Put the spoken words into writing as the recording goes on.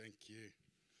you.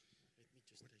 Let me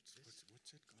just take this.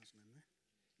 What's that guy's name there?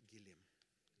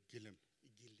 Gilliam.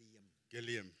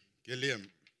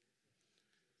 Gilliam.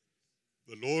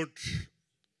 The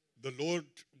Lord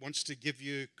wants to give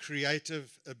you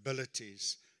creative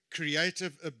abilities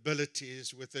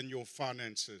within your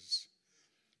finances.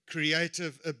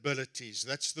 Creative abilities.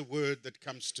 That's the word that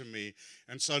comes to me.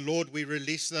 And so, Lord, we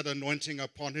release that anointing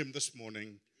upon him this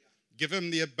morning. Give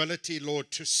him the ability,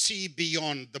 Lord, to see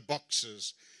beyond the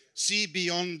boxes, see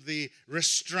beyond the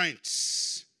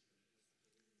restraints,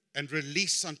 and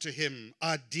release unto him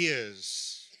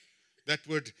ideas that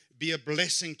would be a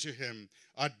blessing to him.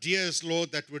 Ideas,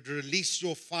 Lord, that would release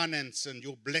your finance and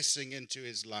your blessing into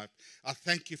his life. I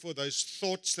thank you for those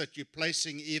thoughts that you're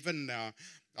placing even now.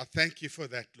 I thank you for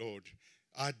that, Lord.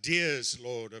 Ideas,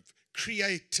 Lord, of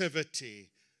creativity,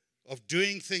 of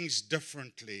doing things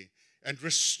differently, and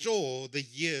restore the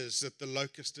years that the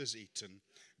locust has eaten.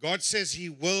 God says he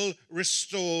will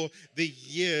restore the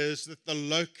years that the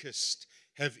locust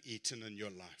have eaten in your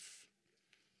life.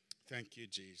 Thank you,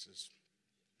 Jesus.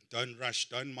 Don't rush.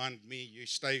 Don't mind me. You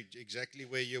stay exactly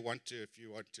where you want to if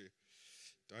you want to.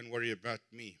 Don't worry about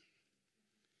me.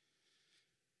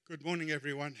 Good morning,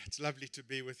 everyone. It's lovely to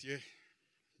be with you.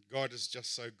 God is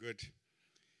just so good.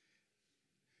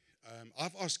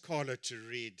 I've asked Carla to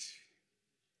read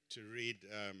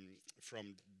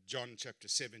from John chapter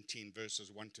 17, verses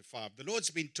 1 to 5. The Lord's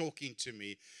been talking to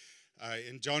me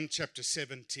in John chapter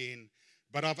 17,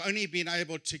 but I've only been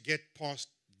able to get past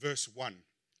verse 1.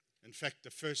 In fact, the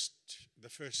first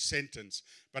sentence.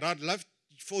 But I'd love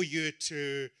for you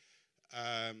to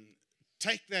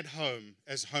take that home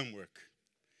as homework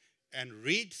and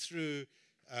read through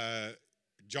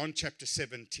John chapter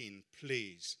 17,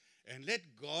 please. And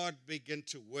let God begin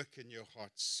to work in your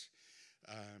hearts.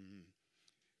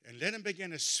 And let him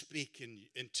begin to speak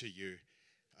into you.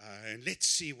 And let's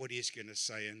see what he's going to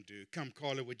say and do. Come,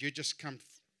 Carla, would you just come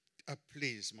up,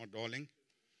 please, my darling?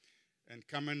 And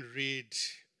come and read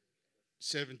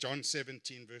John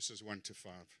 17, verses 1 to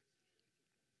 5.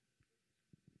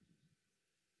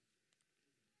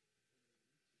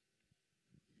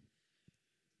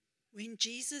 When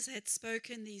Jesus had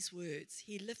spoken these words,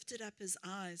 he lifted up his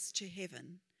eyes to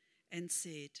heaven and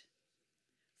said,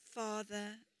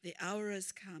 Father, the hour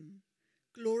has come.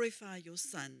 Glorify your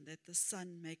Son, that the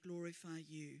Son may glorify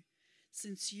you,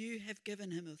 since you have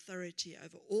given him authority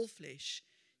over all flesh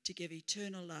to give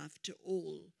eternal life to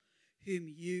all whom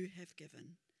you have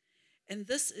given. And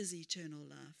this is eternal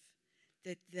life,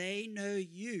 that they know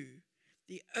you,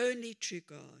 the only true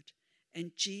God,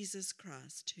 and Jesus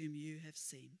Christ, whom you have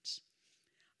sent.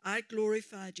 I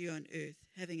glorified you on earth,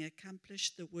 having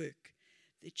accomplished the work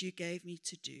that you gave me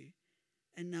to do.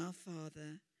 And now,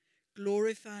 Father,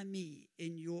 glorify me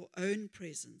in your own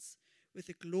presence with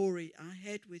the glory I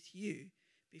had with you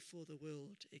before the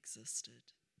world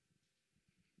existed.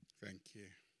 Thank you.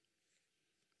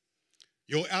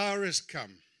 Your hour has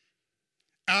come.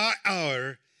 Our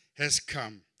hour has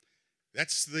come.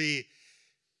 Those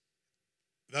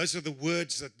are the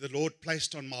words that the Lord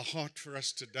placed on my heart for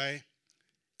us today.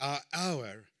 Our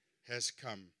hour has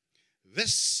come.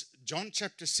 This, John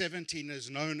chapter 17, is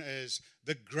known as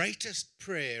the greatest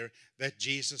prayer that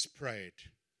Jesus prayed.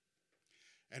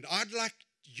 And I'd like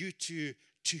you to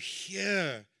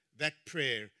hear that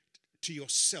prayer to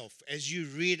yourself as you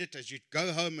read it, as you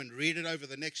go home and read it over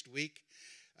the next week.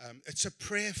 It's a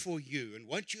prayer for you. And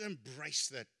won't you embrace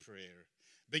that prayer?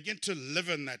 Begin to live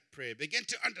in that prayer. Begin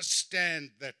to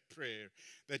understand that prayer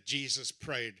that Jesus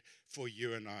prayed for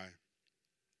you and I.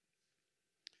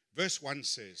 Verse 1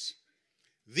 says,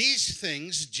 These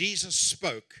things Jesus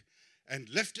spoke, and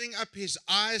lifting up his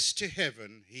eyes to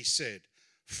heaven, he said,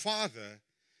 Father,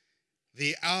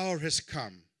 the hour has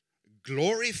come.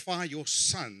 Glorify your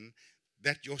Son,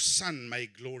 that your Son may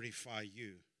glorify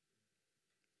you.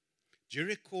 Do you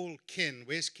recall Ken?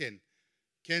 Where's Ken?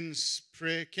 Ken's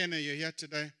prayer. Ken, are you here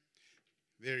today?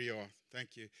 There you are.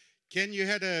 Thank you. Ken, you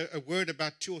had a word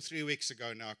about 2 or 3 weeks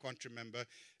ago now. I can't remember.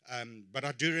 But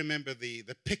I do remember the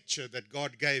picture that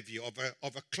God gave you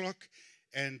of a clock,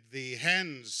 and the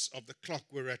hands of the clock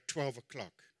were at 12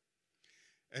 o'clock.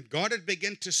 And God had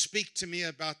begun to speak to me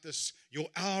about this. Your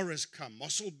hour has come.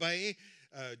 Mossel Bay,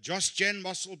 Josh Jen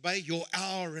Mossel Bay, your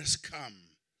hour has come.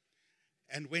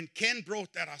 And when Ken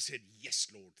brought that, I said, yes,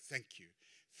 Lord, thank you.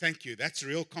 Thank you. That's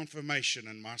real confirmation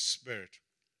in my spirit.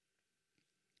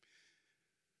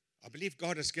 I believe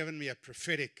God has given me a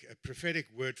prophetic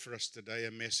word for us today,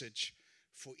 a message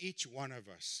for each one of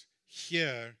us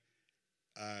here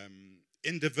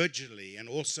individually, and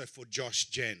also for Josh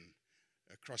Jen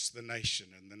across the nation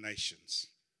and the nations.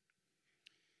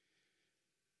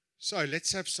 So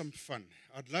let's have some fun.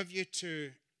 I'd love you to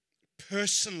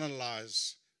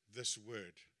personalize this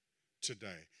word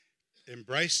today.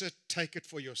 Embrace it, take it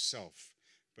for yourself.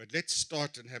 But let's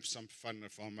start and have some fun,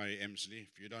 if I may, Emsley,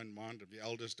 if you don't mind, if the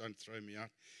elders don't throw me out.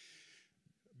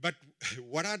 But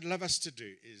what I'd love us to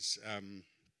do is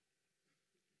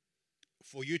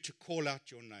for you to call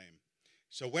out your name.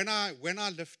 So when I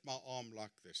lift my arm like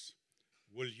this,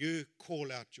 will you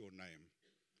call out your name?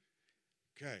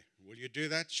 Okay, will you do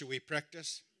that? Should we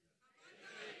practice?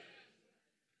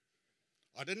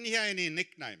 I didn't hear any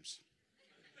nicknames.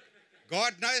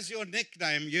 God knows your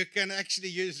nickname. You can actually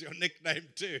use your nickname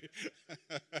too.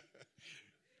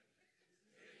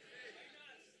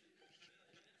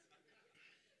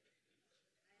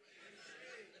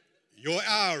 Your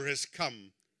hour has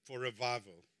come for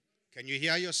revival. Can you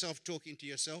hear yourself talking to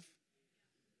yourself?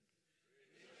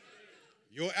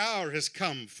 Your hour has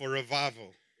come for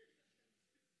revival.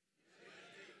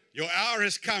 Your hour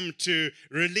has come to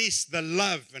release the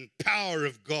love and power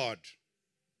of God.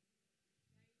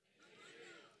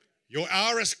 Your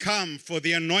hour has come for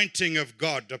the anointing of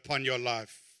God upon your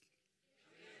life.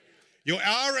 Your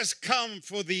hour has come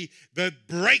for the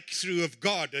breakthrough of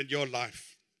God in your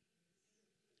life.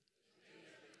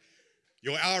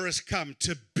 Your hour has come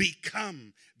to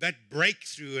become that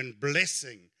breakthrough and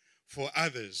blessing for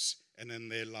others and in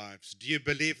their lives. Do you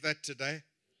believe that today?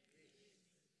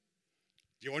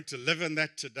 Do you want to live in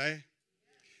that today?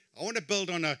 I want to build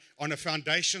on a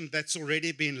foundation that's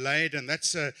already been laid, and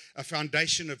that's a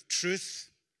foundation of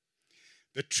truth.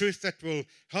 The truth that will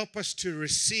help us to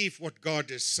receive what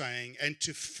God is saying and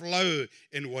to flow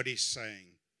in what He's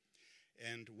saying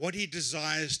and what He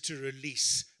desires to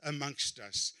release amongst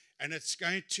us. And it's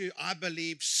going to, I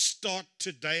believe, start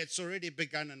today. It's already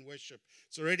begun in worship.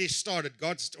 It's already started.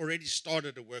 God's already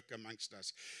started a work amongst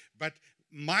us. But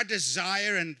my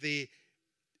desire and the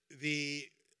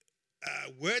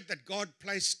word that God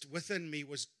placed within me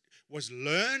was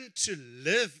learn to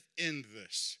live in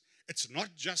this. It's not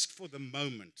just for the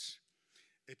moment.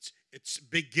 It's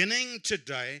beginning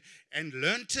today, and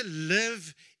learn to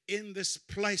live in this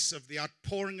place of the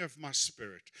outpouring of my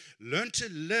Spirit. Learn to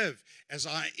live as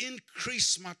I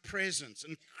increase my presence,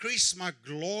 increase my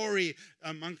glory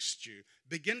amongst you.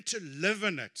 Begin to live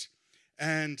in it.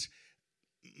 And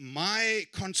my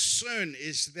concern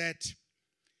is that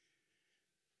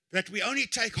we only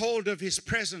take hold of His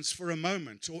presence for a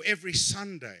moment or every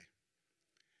Sunday,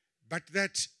 but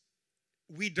that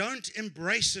we don't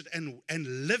embrace it and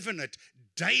live in it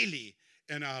daily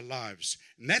in our lives.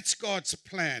 And that's God's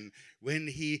plan. When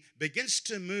He begins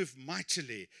to move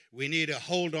mightily, we need to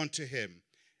hold on to Him,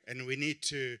 and we need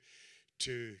to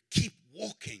keep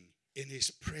walking in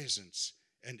His presence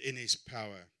and in His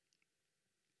power.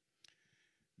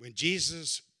 When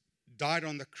Jesus died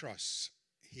on the cross,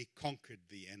 He conquered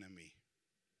the enemy.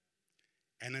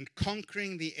 And in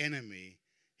conquering the enemy,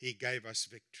 He gave us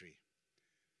victory.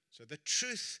 So the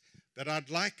truth that I'd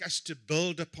like us to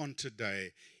build upon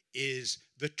today is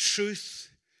the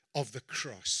truth of the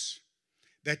cross.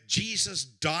 That Jesus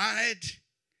died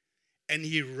and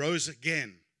He rose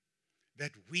again,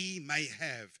 that we may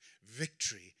have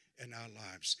victory in our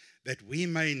lives, that we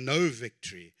may know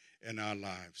victory in our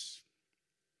lives.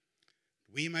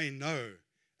 We may know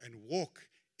and walk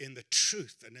in the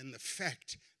truth and in the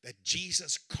fact that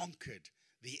Jesus conquered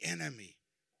the enemy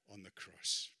on the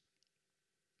cross.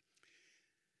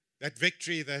 That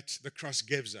victory that the cross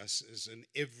gives us is in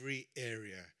every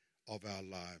area of our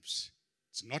lives.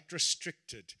 It's not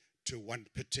restricted to one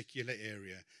particular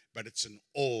area, but it's in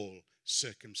all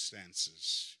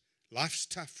circumstances. Life's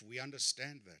tough, we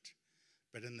understand that.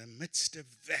 But in the midst of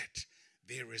that,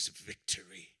 there is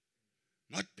victory.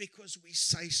 Not because we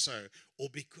say so or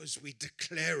because we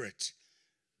declare it,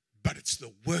 but it's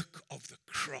the work of the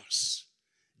cross.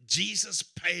 Jesus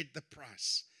paid the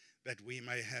price that we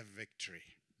may have victory.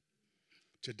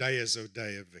 Today is a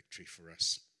day of victory for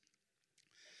us.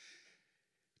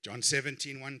 John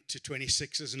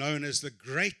 17:1-26 is known as the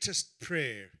greatest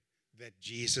prayer that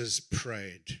Jesus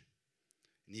prayed.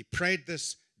 And He prayed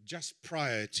this just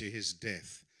prior to His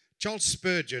death. Charles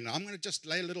Spurgeon, I'm going to just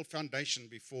lay a little foundation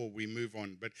before we move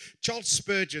on, but Charles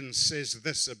Spurgeon says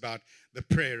this about the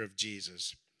prayer of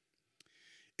Jesus.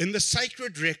 In the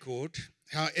sacred record,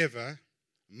 however,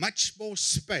 much more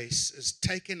space is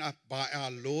taken up by our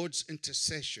Lord's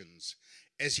intercessions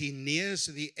as He nears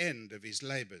the end of His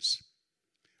labors.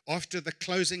 After the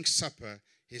closing supper,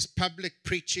 His public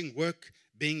preaching work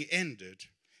being ended,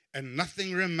 and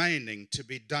nothing remaining to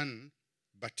be done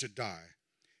but to die,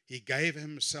 He gave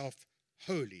Himself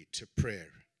wholly to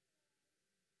prayer.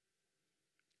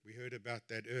 We heard about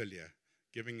that earlier.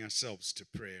 giving ourselves to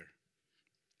prayer.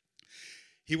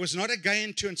 He was not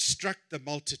again to instruct the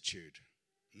multitude,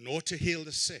 nor to heal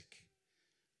the sick.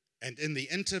 And in the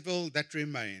interval that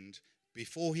remained,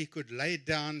 before he could lay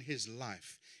down his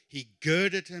life, he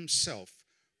girded himself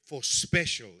for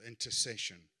special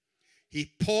intercession.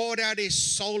 He poured out his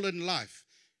soul and life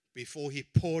before he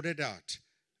poured it out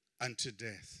unto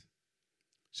death.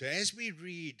 So as we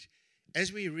read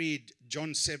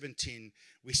John 17,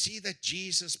 we see that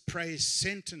Jesus prays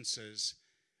sentences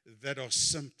that are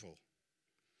simple,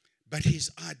 but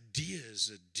his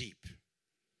ideas are deep.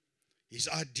 His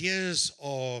ideas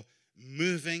are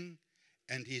moving,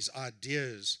 and his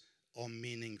ideas are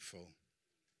meaningful.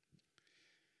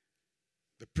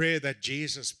 The prayer that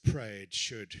Jesus prayed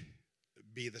should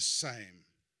be the same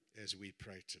as we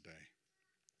pray today.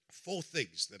 4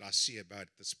 things that I see about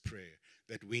this prayer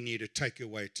that we need to take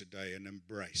away today and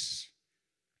embrace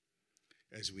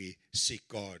as we seek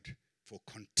God for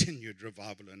continued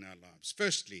revival in our lives.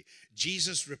 Firstly,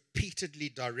 Jesus repeatedly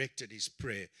directed his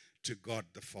prayer to God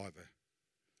the Father.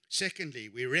 Secondly,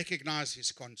 we recognize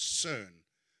his concern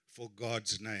for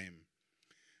God's name.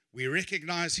 We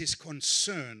recognize his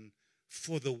concern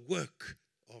for the work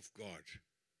of God.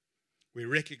 We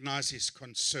recognize his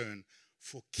concern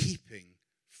for keeping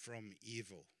from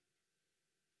evil.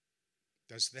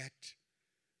 Does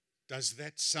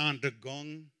that sound a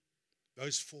gong?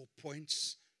 Those 4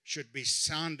 points should be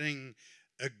sounding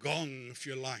a gong, if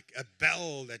you like, a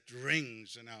bell that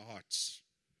rings in our hearts.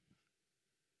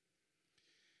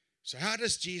 So how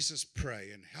does Jesus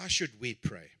pray, and how should we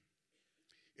pray?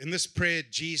 In this prayer,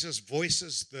 Jesus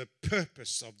voices the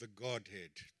purpose of the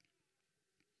Godhead.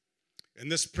 In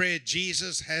this prayer,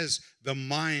 Jesus has the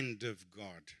mind of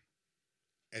God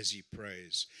as he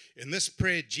prays. In this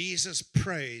prayer, Jesus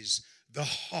prays the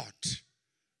heart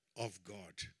of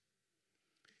God.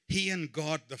 He and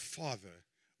God the Father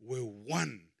were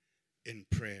one in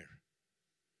prayer.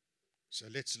 So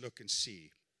let's look and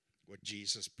see what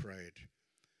Jesus prayed.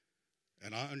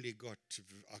 And I only got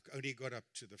up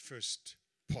to the first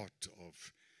part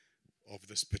of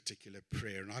this particular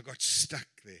prayer, and I got stuck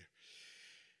there.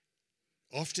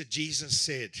 After Jesus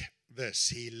said this,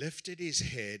 he lifted his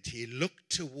head, he looked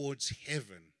towards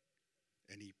heaven,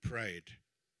 and he prayed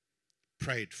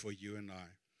for you and I.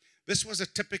 This was a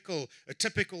typical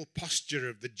posture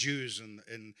of the Jews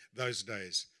in those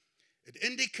days. It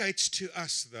indicates to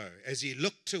us, though, as he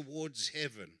looked towards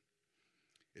heaven,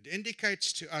 it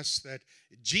indicates to us that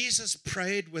Jesus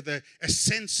prayed with a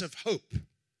sense of hope,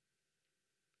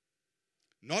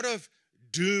 not of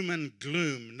doom and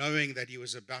gloom, knowing that he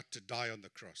was about to die on the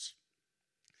cross.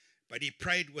 But he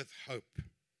prayed with hope.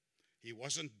 He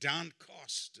wasn't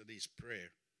downcast in his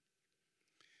prayer.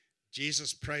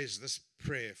 Jesus prays this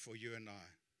prayer for you and I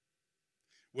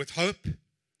with hope,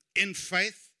 in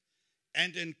faith,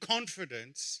 and in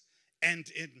confidence, and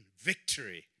in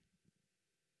victory.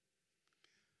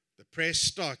 The prayer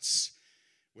starts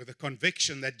with a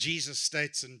conviction that Jesus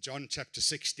states in John chapter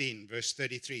 16, verse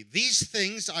 33. These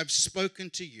things I've spoken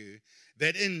to you,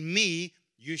 that in me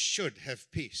you should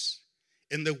have peace.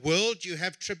 In the world you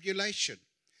have tribulation,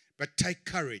 but take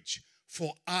courage,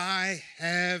 for I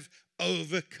have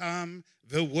overcome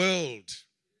the world.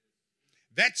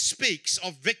 That speaks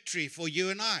of victory for you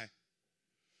and I.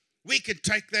 We can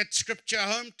take that scripture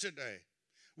home today.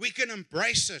 We can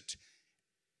embrace it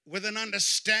with an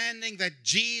understanding that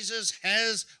Jesus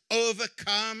has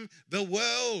overcome the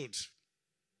world.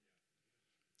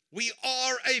 We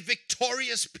are a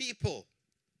victorious people.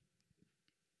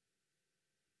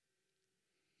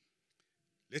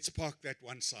 Let's park that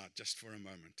one side just for a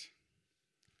moment.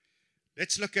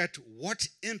 Let's look at what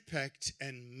impact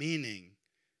and meaning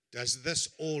does this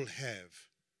all have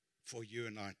for you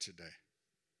and I today.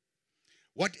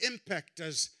 What impact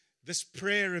does this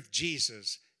prayer of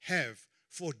Jesus have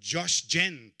for Josh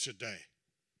Jen today?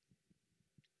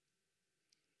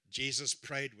 Jesus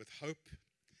prayed with hope,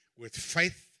 with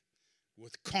faith,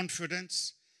 with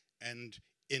confidence, and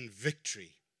in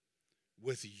victory,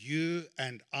 with you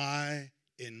and I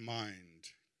in mind.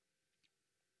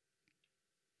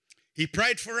 He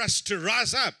prayed for us to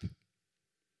rise up.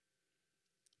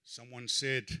 Someone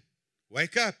said,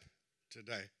 wake up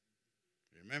today.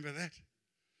 Remember that?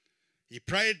 He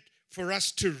prayed for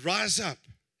us to rise up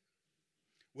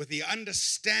with the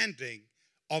understanding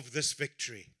of this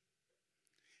victory,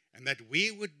 and that we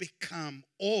would become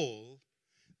all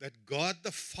that God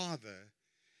the Father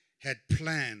had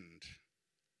planned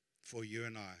for you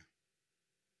and I.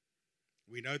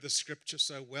 We know the scripture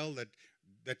so well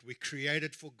that we're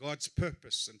created for God's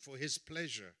purpose and for his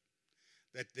pleasure,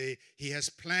 that he has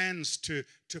plans to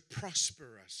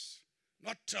prosper us,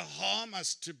 not to harm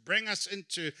us, to bring us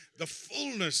into the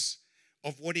fullness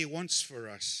of what He wants for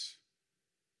us.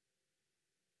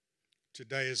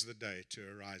 Today is the day to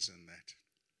arise in that.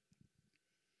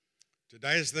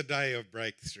 Today is the day of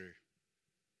breakthrough.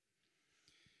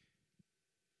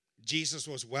 Jesus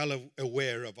was well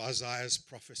aware of Isaiah's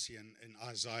prophecy in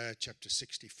Isaiah chapter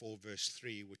 64, verse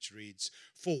 3, which reads,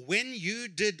 "For when you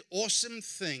did awesome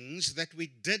things that we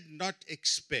did not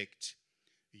expect,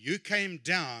 you came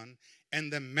down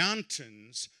and the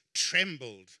mountains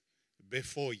trembled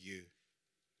before you."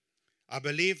 I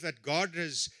believe that God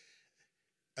is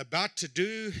about to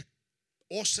do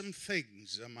awesome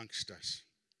things amongst us.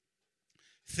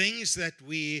 Things that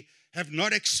we have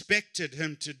not expected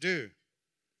Him to do.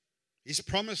 He's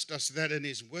promised us that in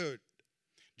His Word.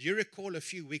 Do you recall a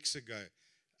few weeks ago,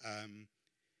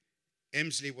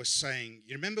 Emsley was saying,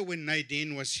 you remember when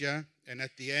Nadine was here, and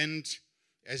at the end,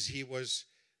 as he was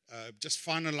just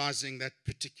finalizing that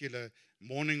particular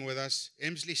morning with us,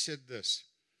 Emsley said this,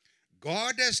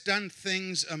 "God has done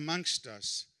things amongst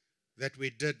us that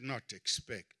we did not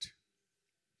expect."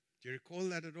 Do you recall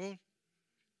that at all?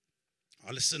 I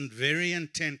listened very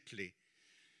intently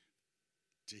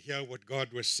to hear what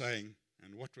God was saying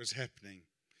and what was happening.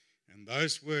 And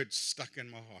those words stuck in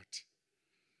my heart.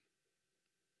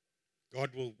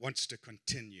 God wants to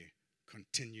continue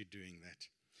doing that.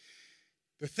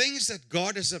 The things that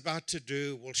God is about to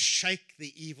do will shake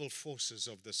the evil forces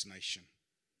of this nation.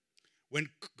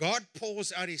 When God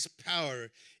pours out His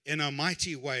power in a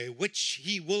mighty way, which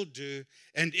He will do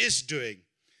and is doing,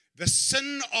 the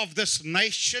sin of this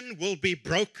nation will be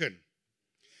broken.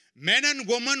 Men and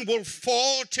women will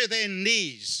fall to their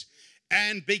knees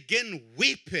and begin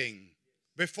weeping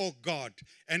before God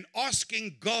and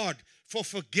asking God for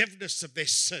forgiveness of their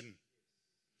sin.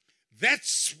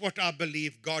 That's what I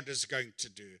believe God is going to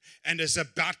do and is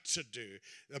about to do.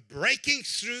 The breaking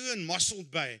through in Mossel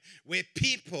Bay, where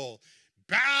people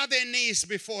bow their knees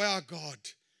before our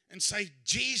God and say,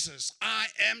 "Jesus,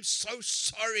 I am so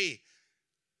sorry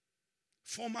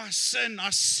for my sin.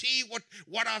 I see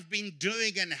what I've been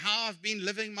doing and how I've been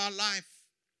living my life."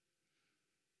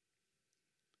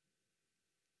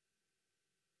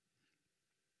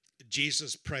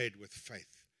 Jesus prayed with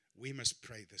faith. We must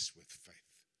pray this with faith.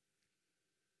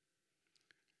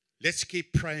 Let's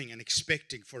keep praying and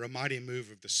expecting for a mighty move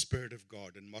of the Spirit of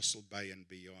God in Mossel Bay and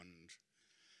beyond.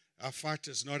 Our fight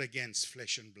is not against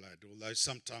flesh and blood, although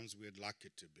sometimes we'd like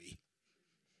it to be.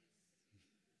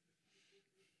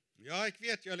 Ja, ek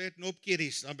weet, julle het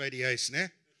nopkieries dan by die huis,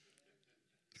 né?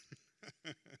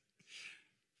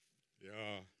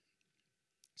 Ja,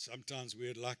 sometimes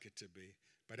we'd like it to be,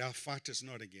 but our fight is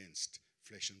not against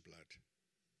flesh and blood.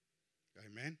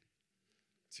 Amen?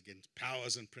 It's against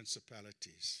powers and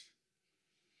principalities.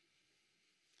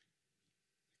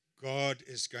 God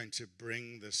is going to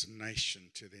bring this nation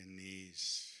to their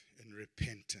knees in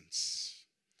repentance.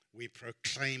 We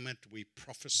proclaim it, we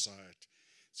prophesy it.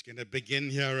 It's going to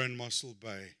begin here in Mossel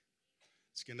Bay.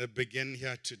 It's going to begin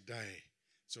here today.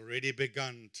 It's already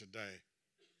begun today.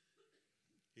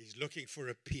 He's looking for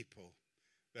a people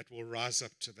that will rise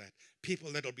up to that.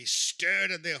 People that will be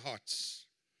stirred in their hearts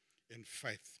in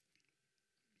faith.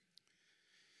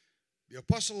 The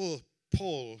Apostle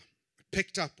Paul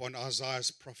picked up on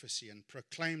Isaiah's prophecy and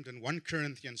proclaimed in 1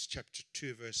 Corinthians chapter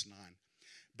 2 verse 9,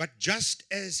 "But just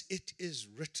as it is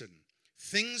written,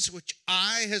 things which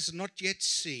eye has not yet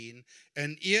seen,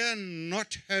 and ear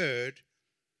not heard,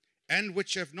 and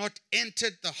which have not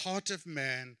entered the heart of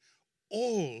man,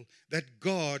 all that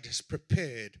God has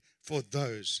prepared for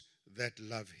those that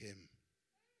love Him."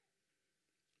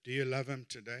 Do you love Him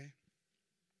today?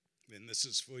 Then this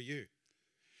is for you.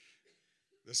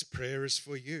 This prayer is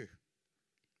for you.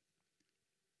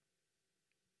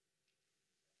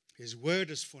 His word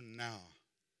is for now.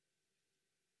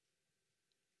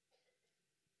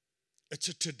 It's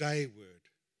a today word.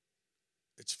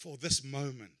 It's for this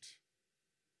moment.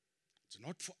 It's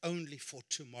not for only for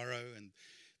tomorrow and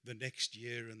the next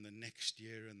year and the next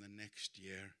year and the next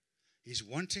year. He's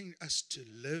wanting us to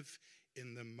live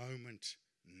in the moment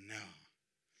now,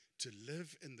 to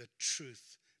live in the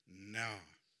truth now.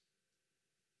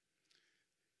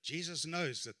 Jesus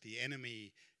knows that the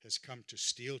enemy has come to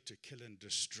steal, to kill, and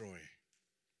destroy.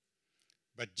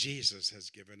 But Jesus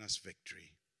has given us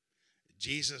victory.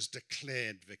 Jesus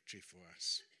declared victory for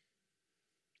us.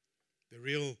 The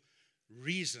real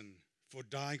reason for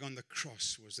dying on the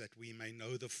cross was that we may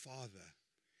know the Father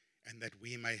and that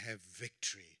we may have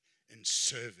victory in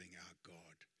serving our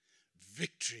God.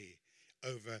 Victory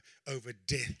over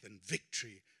death and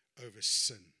victory over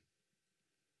sin.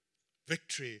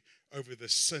 Victory over the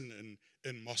sin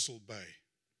in Mossel Bay.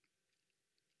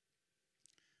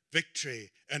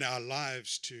 victory in our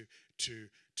lives to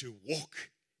walk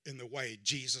in the way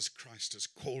Jesus Christ has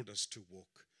called us to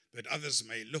walk, that others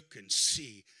may look and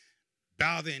see,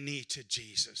 bow their knee to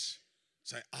Jesus,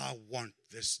 say, I want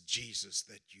this Jesus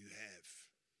that you have.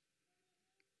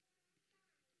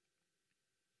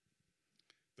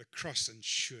 The cross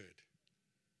ensured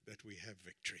that we have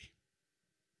victory.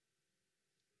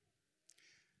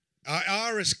 Our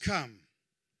hour has come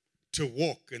to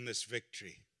walk in this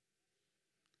victory.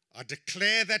 I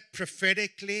declare that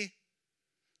prophetically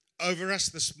over us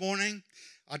this morning.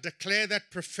 I declare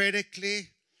that prophetically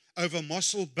over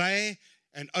Mossel Bay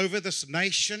and over this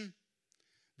nation,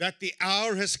 that the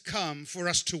hour has come for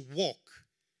us to walk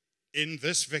in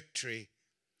this victory.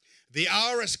 The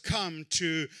hour has come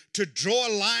to draw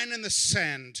a line in the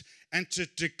sand and to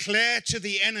declare to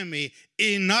the enemy,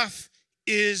 enough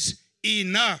is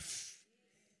enough.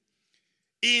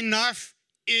 Enough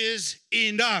is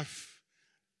enough.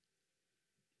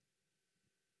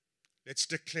 Let's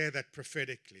declare that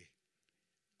prophetically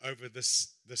over the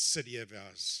city of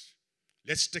ours.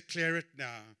 Let's declare it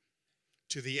now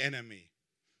to the enemy.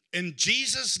 In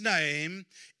Jesus' name,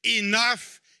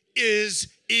 enough is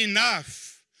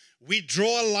enough. We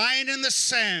draw a line in the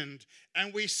sand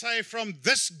and we say from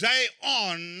this day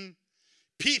on,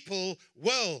 people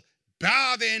will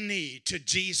bow their knee to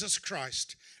Jesus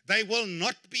Christ. They will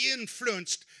not be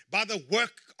influenced by the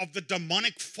work of the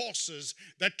demonic forces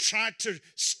that try to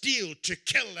steal, to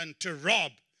kill, and to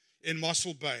rob in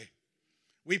Mossel Bay.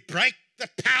 We break the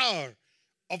power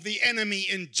of the enemy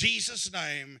in Jesus'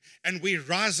 name, and we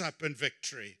rise up in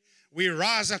victory. We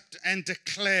rise up and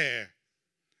declare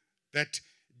that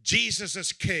Jesus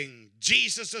is King,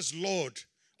 Jesus is Lord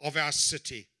of our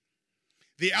city.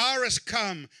 The hour has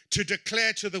come to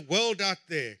declare to the world out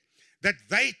there that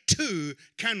they too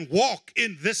can walk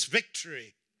in this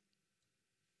victory.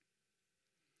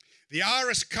 The hour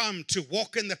has come to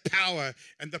walk in the power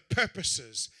and the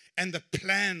purposes and the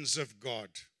plans of God.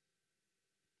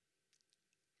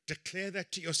 Declare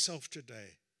that to yourself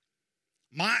today.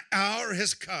 My hour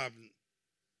has come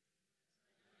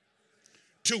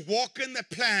to walk in the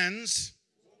plans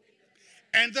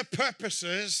and the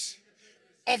purposes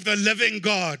of the living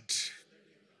God.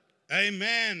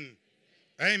 Amen.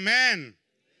 Amen.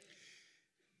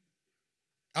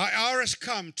 Our hour has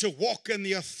come to walk in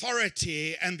the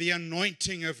authority and the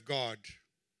anointing of God.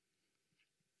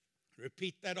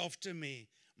 Repeat that after me.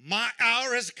 My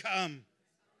hour has come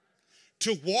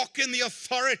to walk in the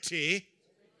authority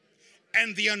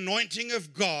and the anointing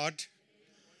of God,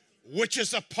 which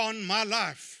is upon my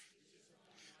life.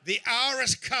 The hour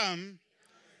has come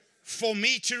for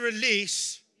me to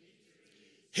release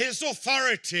His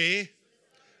authority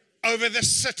over the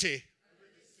city.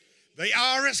 The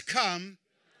hour has come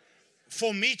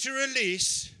for me to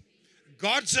release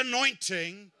God's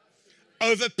anointing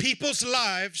over people's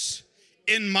lives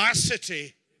in my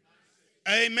city.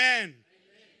 Amen.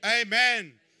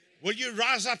 Amen. Will you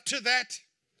rise up to that?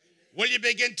 Will you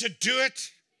begin to do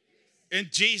it? In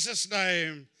Jesus'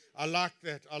 name. I like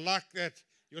that. I like that.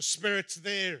 Your spirit's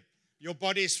there. Your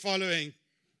body's following.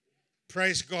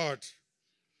 Praise God.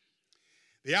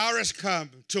 The hour has come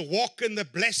to walk in the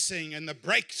blessing and the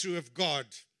breakthrough of God.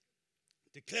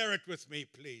 Declare it with me,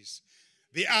 please.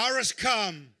 The hour has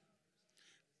come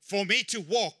for me to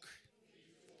walk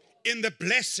in the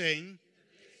blessing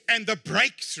and the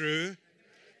breakthrough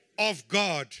of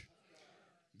God.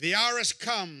 The hour has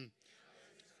come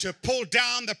to pull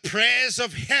down the prayers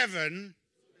of heaven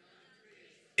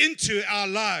into our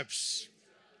lives.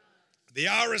 The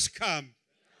hour has come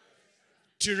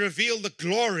to reveal the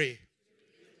glory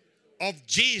of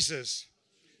Jesus,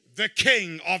 the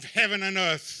King of heaven and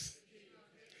earth.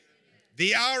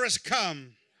 The hour has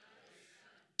come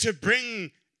to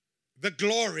bring the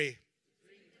glory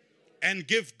and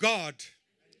give God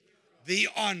the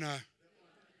honor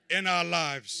in our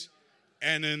lives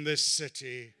and in this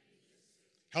city.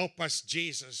 Help us,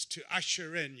 Jesus, to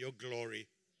usher in your glory.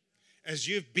 As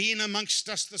you've been amongst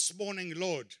us this morning,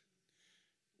 Lord,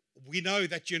 we know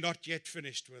that you're not yet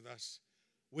finished with us.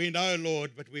 We know,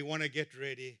 Lord, but we want to get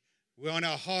ready. We want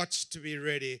our hearts to be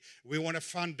ready. We want a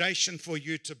foundation for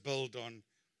you to build on.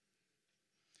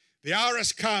 The hour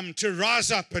has come to rise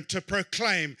up and to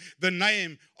proclaim the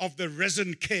name of the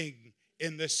risen King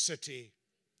in this city.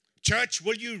 Church,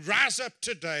 will you rise up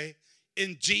today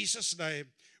in Jesus' name?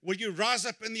 Will you rise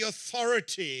up in the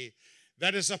authority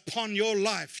that is upon your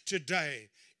life today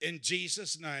in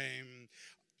Jesus' name?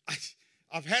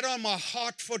 I've had on my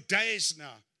heart for days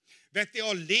now that there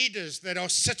are leaders that are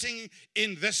sitting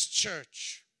in this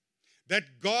church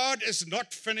that God is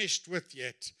not finished with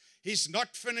yet. He's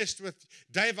not finished with,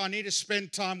 Dave, I need to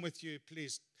spend time with you,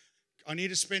 please. I need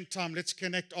to spend time. Let's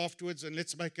connect afterwards and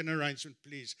let's make an arrangement,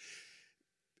 please.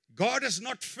 God is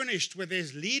not finished where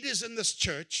there's leaders in this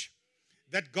church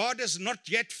that God is not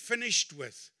yet finished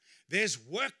with. There's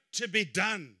work to be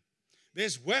done.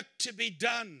 There's work to be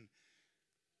done.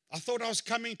 I thought I was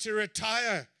coming to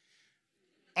retire.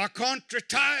 I can't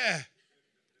retire.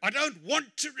 I don't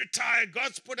want to retire.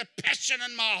 God's put a passion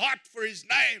in my heart for His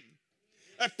name.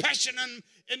 A passion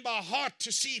in my heart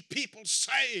to see people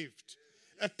saved.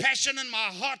 A passion in my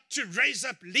heart to raise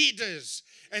up leaders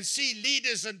and see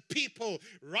leaders and people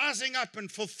rising up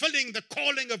and fulfilling the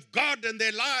calling of God in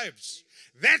their lives.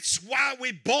 That's why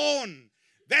we're born.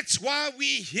 That's why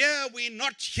we're here. We're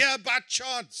not here by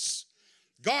chance.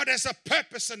 God has a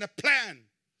purpose and a plan.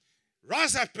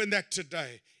 Rise up in that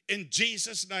today. In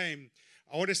Jesus' name.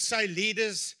 I want to say,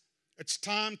 leaders, it's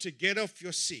time to get off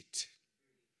your seat.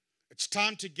 It's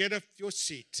time to get off your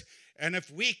seat. And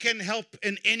if we can help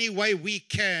in any way we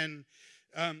can,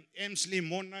 Emsley,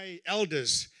 Mornay,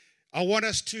 elders, I want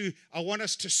us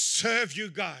to serve you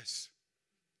guys.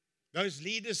 Those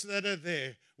leaders that are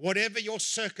there, whatever your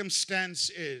circumstance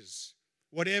is,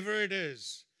 whatever it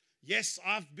is. Yes,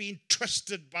 I've been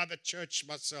twisted by the church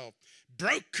myself,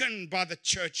 broken by the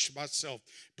church myself.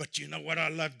 But you know what? I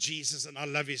love Jesus and I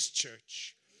love His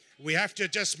church. We have to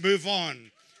just move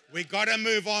on. We got to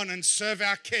move on and serve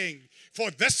our King.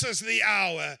 For this is the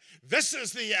hour. This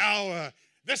is the hour.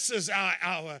 This is our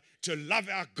hour to love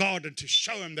our God and to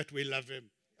show Him that we love Him.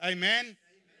 Amen?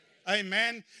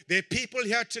 Amen. There are people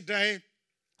here today.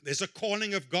 There's a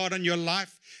calling of God on your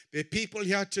life. There are people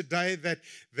here today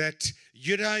that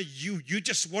you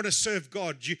just want to serve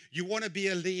God. You want to be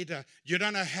a leader. You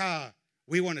don't know how.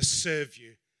 We want to serve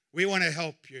you. We want to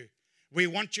help you. We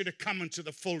want you to come into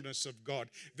the fullness of God.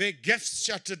 There are gifts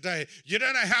here today. You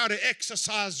don't know how to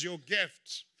exercise your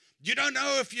gift. You don't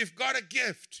know if you've got a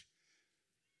gift.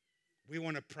 We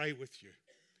want to pray with you.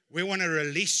 We want to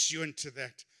release you into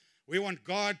that. We want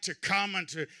God to come and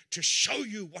to show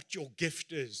you what your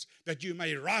gift is, that you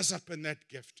may rise up in that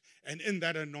gift and in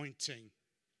that anointing.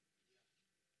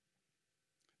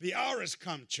 The hour has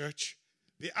come, church.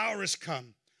 The hour has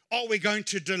come. Are we going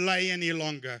to delay any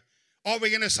longer? Are we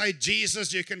going to say,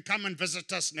 Jesus, you can come and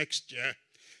visit us next year?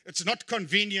 It's not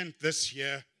convenient this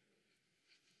year.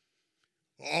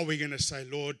 Or are we going to say,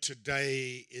 Lord,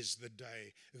 today is the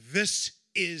day. This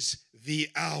is the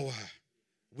hour.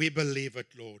 We believe it,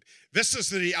 Lord. This is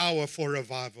the hour for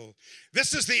revival.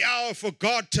 This is the hour for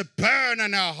God to burn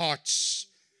in our hearts.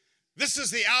 This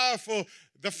is the hour for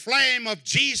the flame of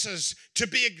Jesus to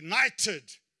be ignited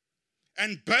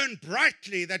and burn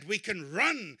brightly, that we can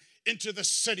run into the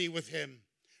city with Him,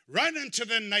 run into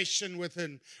the nation with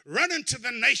Him, run into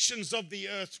the nations of the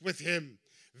earth with Him.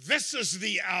 This is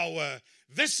the hour.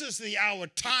 This is the hour.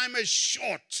 Time is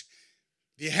short.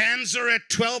 The hands are at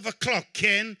 12 o'clock,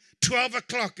 Ken. 12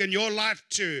 o'clock in your life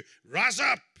too. Rise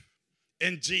up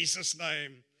in Jesus'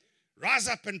 name. Rise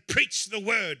up and preach the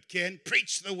word, Ken.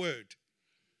 Preach the word.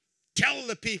 Tell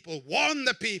the people, warn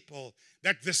the people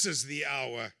that this is the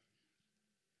hour.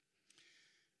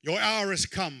 Your hour has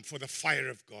come for the fire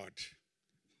of God.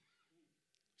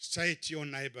 Say it to your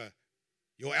neighbor,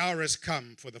 your hour has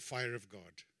come for the fire of God.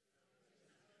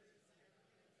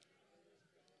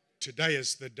 Today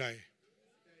is the day.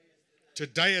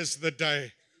 Today is the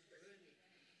day.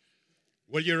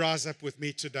 Will you rise up with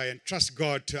me today and trust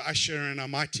God to usher in a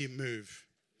mighty move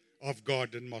of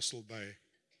God in Mossel Bay?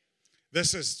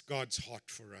 This is God's heart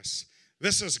for us.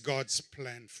 This is God's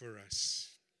plan for us.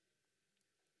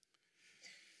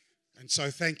 And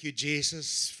so thank you,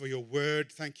 Jesus, for your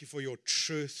word. Thank you for your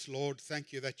truth, Lord.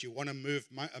 Thank you that you want to move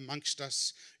amongst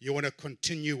us. You want to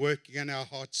continue working in our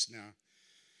hearts now.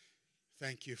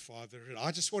 Thank you, Father. And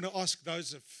I just want to ask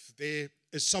those if there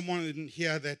is someone in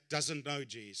here that doesn't know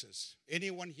Jesus.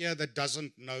 Anyone here that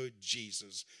doesn't know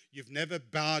Jesus. You've never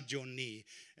bowed your knee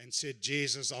and said,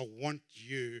 Jesus, I want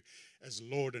you as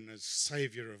Lord and as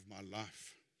Savior of my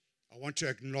life. I want to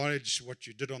acknowledge what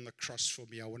you did on the cross for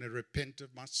me. I want to repent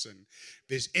of my sin. If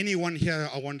there's anyone here,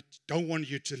 don't want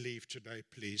you to leave today,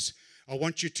 please. I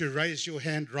want you to raise your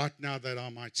hand right now that I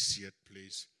might see it,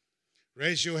 please.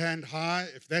 Raise your hand high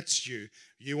if that's you.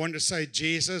 You want to say,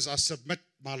 Jesus, I submit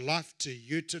my life to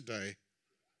you today.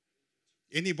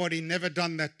 Anybody never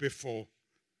done that before?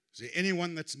 Is there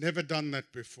anyone that's never done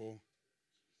that before?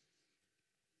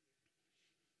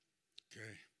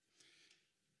 Okay.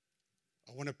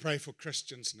 I want to pray for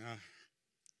Christians now.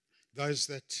 Those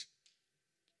that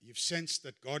you've sensed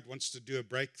that God wants to do a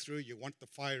breakthrough. You want the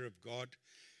fire of God.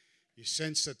 You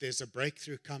sense that there's a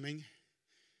breakthrough coming.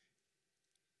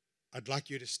 I'd like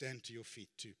you to stand to your feet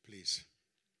too, please.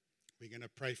 We're going to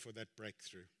pray for that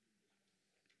breakthrough.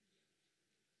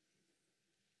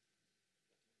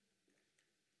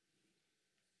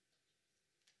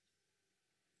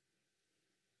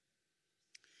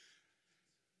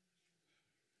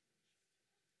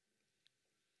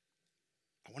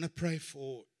 I want to pray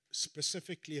for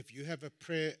specifically if you have a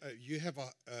prayer, you have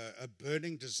a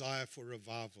burning desire for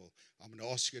revival. I'm going to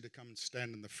ask you to come and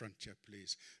stand in the front here,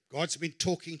 please. God's been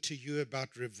talking to you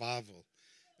about revival,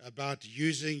 about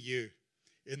using you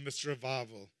in this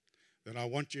revival. Then I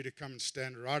want you to come and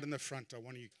stand right in the front. I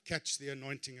want you to catch the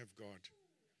anointing of God.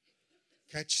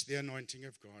 Catch the anointing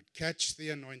of God. Catch the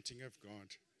anointing of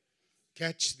God.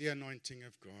 Catch the anointing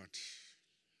of God.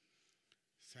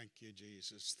 Thank you,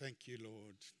 Jesus. Thank you,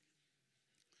 Lord.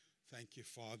 Thank you,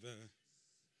 Father.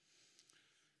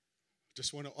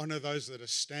 Just want to honor those that are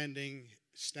standing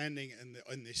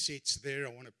in their seats there. I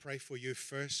want to pray for you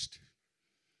first.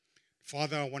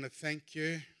 Father, I want to thank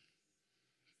you.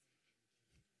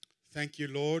 Thank you,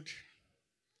 Lord.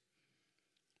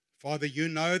 Father, you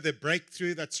know the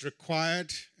breakthrough that's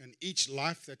required in each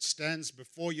life that stands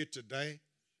before you today.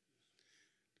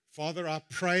 Father, I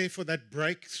pray for that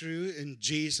breakthrough in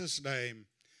Jesus' name.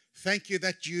 Thank you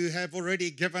that you have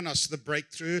already given us the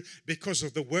breakthrough because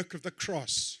of the work of the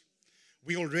cross.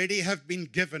 We already have been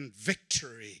given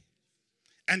victory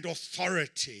and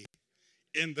authority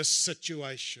in this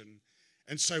situation.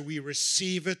 And so we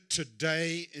receive it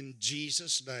today in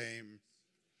Jesus' name.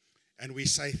 And we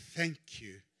say thank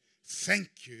you.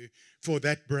 Thank you for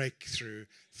that breakthrough.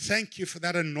 Thank you for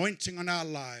that anointing on our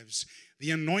lives.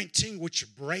 The anointing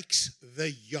which breaks the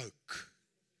yoke.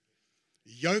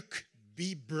 Yoke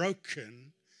be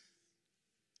broken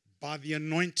by the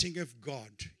anointing of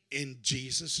God in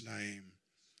Jesus' name.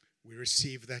 We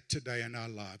receive that today in our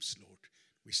lives, Lord.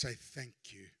 We say thank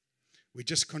you. We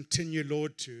just continue,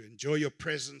 Lord, to enjoy your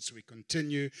presence. We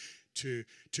continue to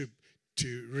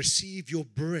receive your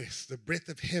breath, the breath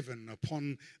of heaven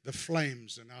upon the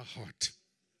flames in our heart.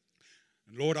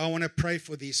 And Lord, I want to pray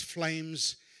for these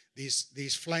flames,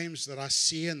 these flames that I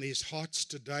see in these hearts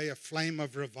today, a flame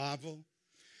of revival,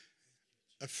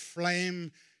 a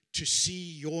flame to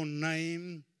see your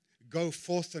name go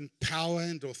forth in power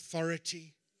and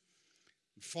authority.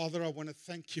 Father, I want to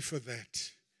thank you for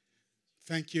that.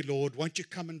 Thank you, Lord. Won't you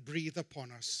come and breathe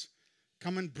upon us?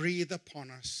 Come and breathe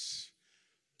upon us.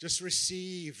 Just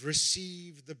receive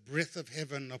the breath of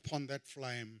heaven upon that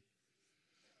flame.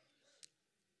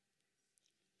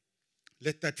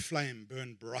 Let that flame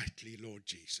burn brightly, Lord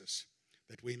Jesus,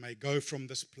 that we may go from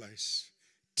this place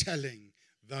telling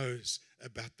those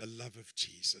about the love of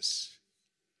Jesus.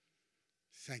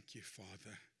 Thank you,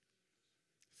 Father.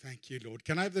 Thank you, Lord.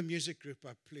 Can I have the music group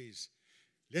up, please?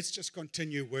 Let's just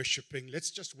continue worshiping.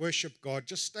 Let's just worship God.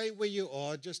 Just stay where you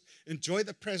are. Just enjoy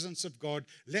the presence of God.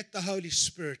 Let the Holy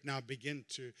Spirit now begin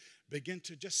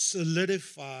to just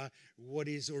solidify what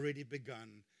He's already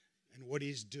begun and what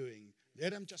He's doing.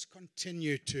 Let Him just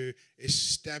continue to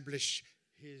establish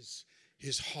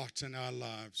His heart in our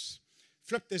lives.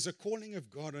 Flip, there's a calling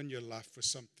of God on your life for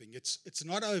something. It's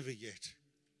not over yet.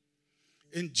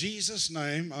 In Jesus'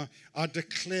 name, I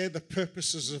declare the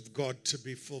purposes of God to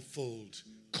be fulfilled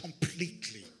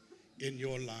completely in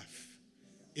your life.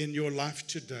 In your life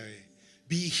today.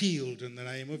 Be healed in the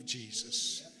name of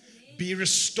Jesus. Be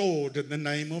restored in the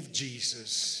name of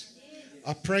Jesus.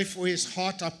 I pray for his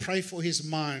heart. I pray for his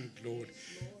mind, Lord.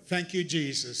 Thank you,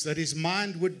 Jesus, that his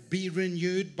mind would be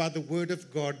renewed by the word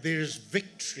of God. There is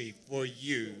victory for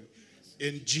you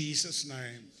in Jesus'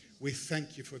 name. We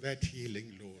thank you for that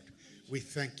healing, Lord. We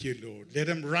thank you, Lord. Let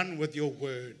him run with your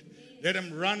word. Let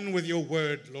him run with your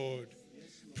word, Lord.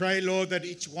 Pray, Lord, that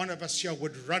each one of us here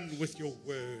would run with your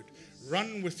word.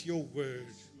 Run with your word.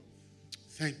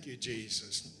 Thank you,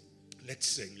 Jesus. Let's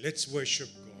sing. Let's worship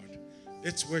God.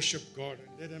 Let's worship God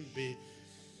and let him be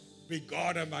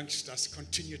God amongst us.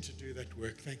 Continue to do that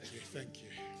work. Thank you. Thank you.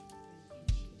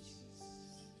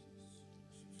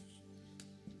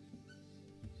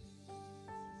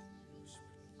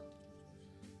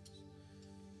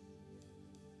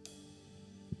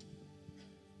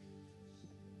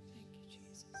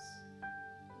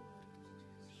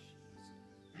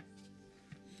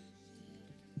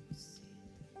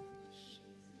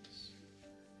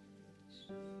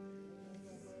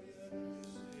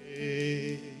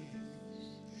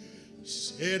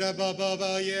 Sera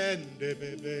baba yende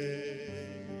bebe,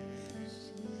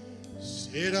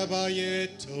 sera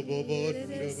bayeto bobo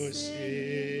ndobosi,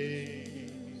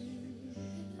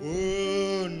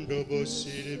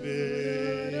 undobosi be,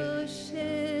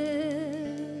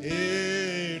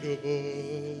 edobo,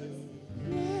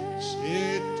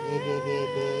 setobo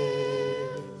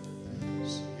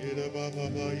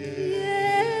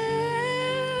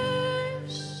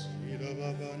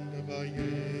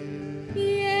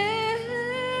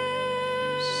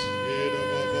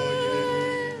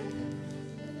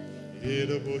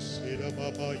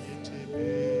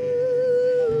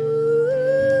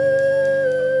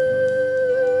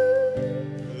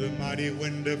The mighty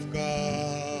wind of God,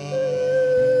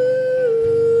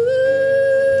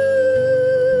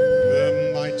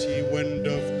 the mighty wind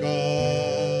of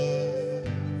God,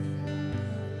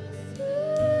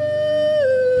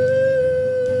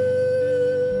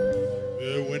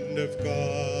 the wind of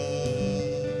God,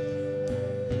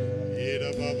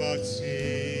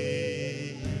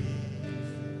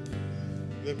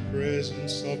 the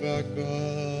presence of our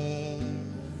God,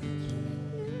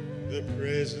 the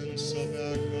presence of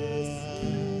our God.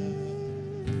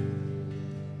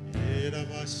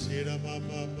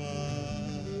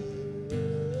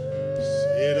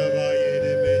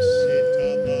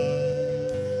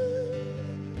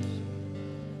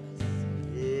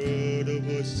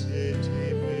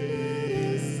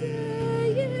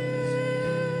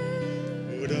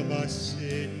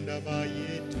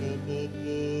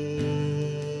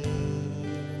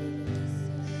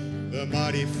 The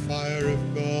mighty fire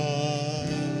of God,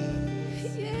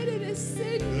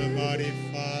 the mighty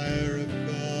fire of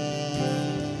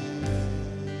God.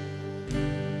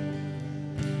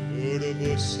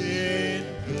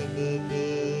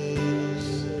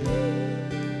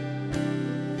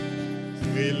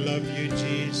 We love you,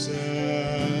 Jesus.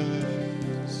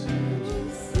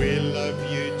 We love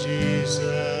you, Jesus.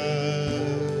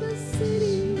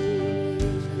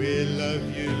 We love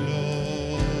you,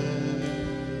 Lord.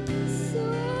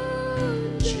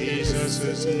 Jesus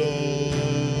is Lord.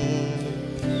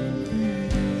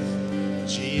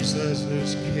 Jesus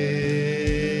is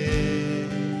King.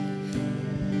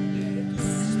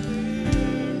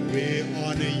 We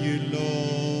honor you,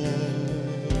 Lord.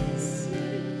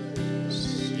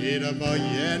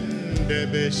 Sirabayende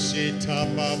besita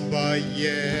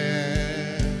babaye.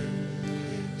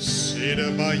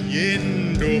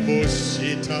 Sirabayendo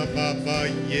bosita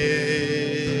babaye.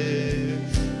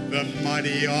 The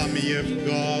mighty army of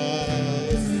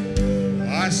God.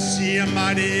 I see a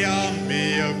mighty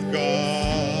army of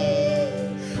God.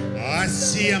 I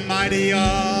see a mighty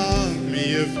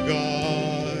army of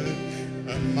God.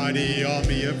 A mighty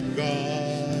army of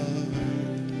God.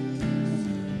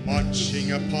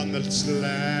 Marching upon this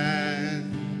land.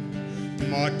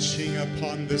 Marching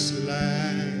upon this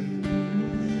land.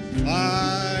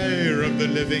 Fire of the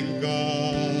living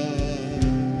God.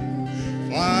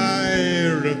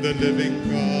 Fire of the living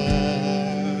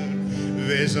God.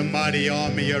 There's a mighty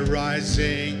army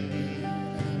arising.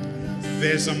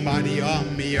 There's a mighty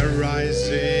army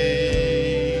arising.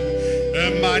 A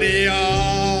mighty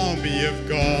army of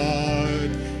God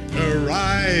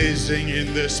arising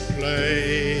in this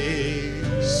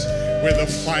place. With the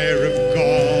fire of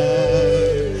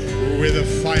God. With the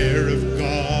fire of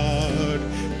God.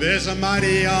 There's a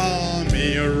mighty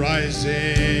army arising.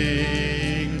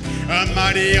 A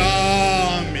mighty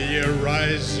army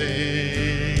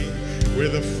arising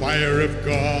with the fire of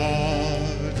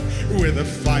God, with the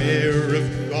fire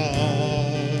of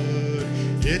God.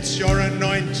 It's your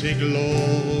anointing,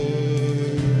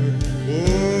 Lord.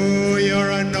 Oh, your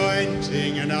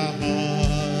anointing in our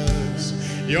hearts,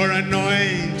 your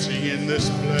anointing in this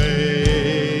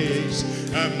place.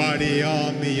 A mighty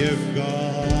army of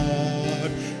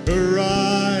God,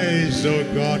 arise, O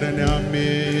God, in our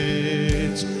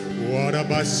midst.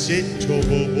 Warabasito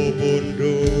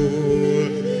bobobondo,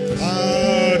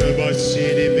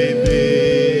 arabasiti bebe.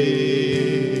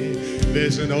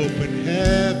 There's an open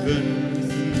heaven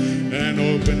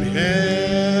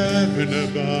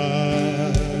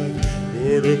above.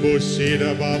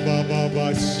 Urabosita baba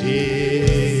baba si,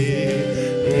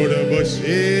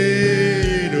 urabosita.